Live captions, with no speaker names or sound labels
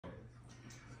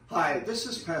Hi, this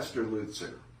is Pastor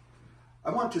Lutzer.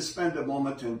 I want to spend a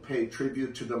moment and pay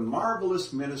tribute to the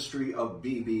marvelous ministry of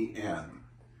BBN.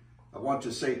 I want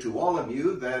to say to all of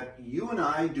you that you and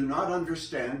I do not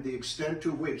understand the extent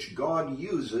to which God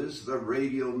uses the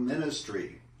radio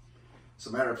ministry. As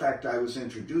a matter of fact, I was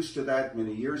introduced to that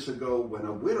many years ago when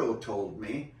a widow told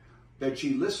me that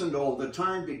she listened all the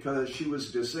time because she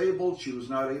was disabled, she was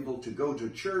not able to go to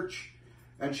church,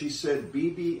 and she said,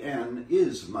 BBN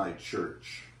is my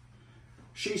church.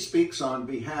 She speaks on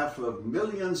behalf of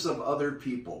millions of other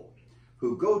people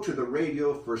who go to the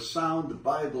radio for sound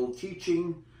Bible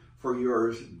teaching, for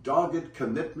your dogged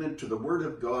commitment to the Word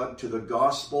of God, to the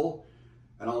gospel.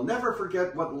 And I'll never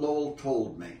forget what Lowell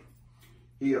told me.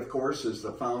 He, of course, is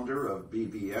the founder of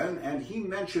BBN, and he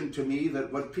mentioned to me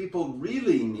that what people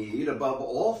really need above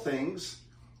all things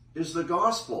is the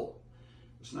gospel.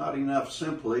 It's not enough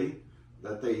simply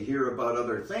that they hear about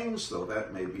other things, though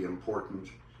that may be important.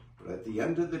 But at the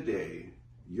end of the day,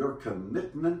 your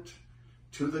commitment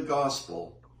to the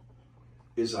gospel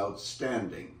is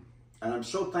outstanding. And I'm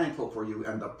so thankful for you,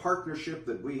 and the partnership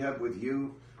that we have with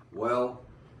you, well,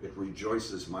 it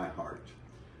rejoices my heart.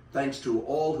 Thanks to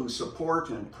all who support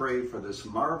and pray for this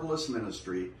marvelous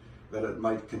ministry, that it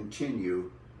might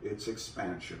continue its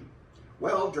expansion.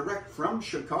 Well, direct from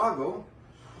Chicago,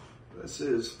 this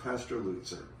is Pastor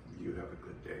Lutzer. You have a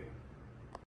good day.